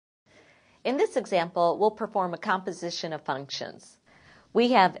In this example, we'll perform a composition of functions.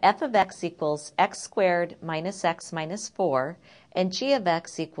 We have f of x equals x squared minus x minus 4, and g of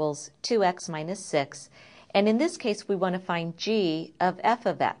x equals 2x minus 6. And in this case, we want to find g of f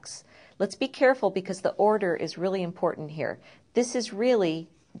of x. Let's be careful because the order is really important here. This is really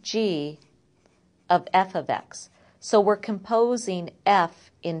g of f of x. So we're composing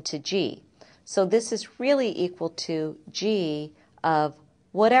f into g. So this is really equal to g of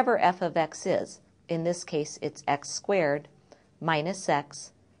whatever f of x is. In this case, it's x squared minus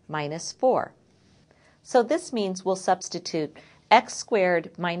x minus 4. So this means we'll substitute x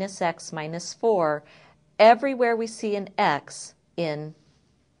squared minus x minus 4 everywhere we see an x in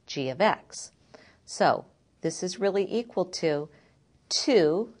g of x. So this is really equal to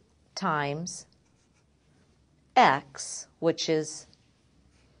 2 times x, which is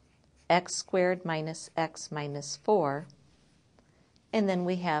x squared minus x minus 4, and then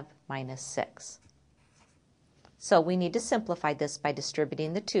we have minus 6. So we need to simplify this by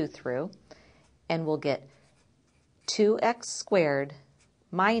distributing the 2 through, and we'll get 2x squared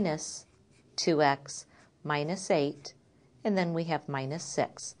minus 2x minus 8, and then we have minus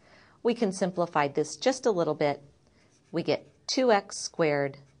 6. We can simplify this just a little bit. We get 2x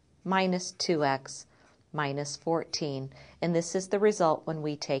squared minus 2x minus 14, and this is the result when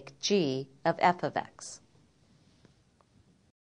we take g of f of x.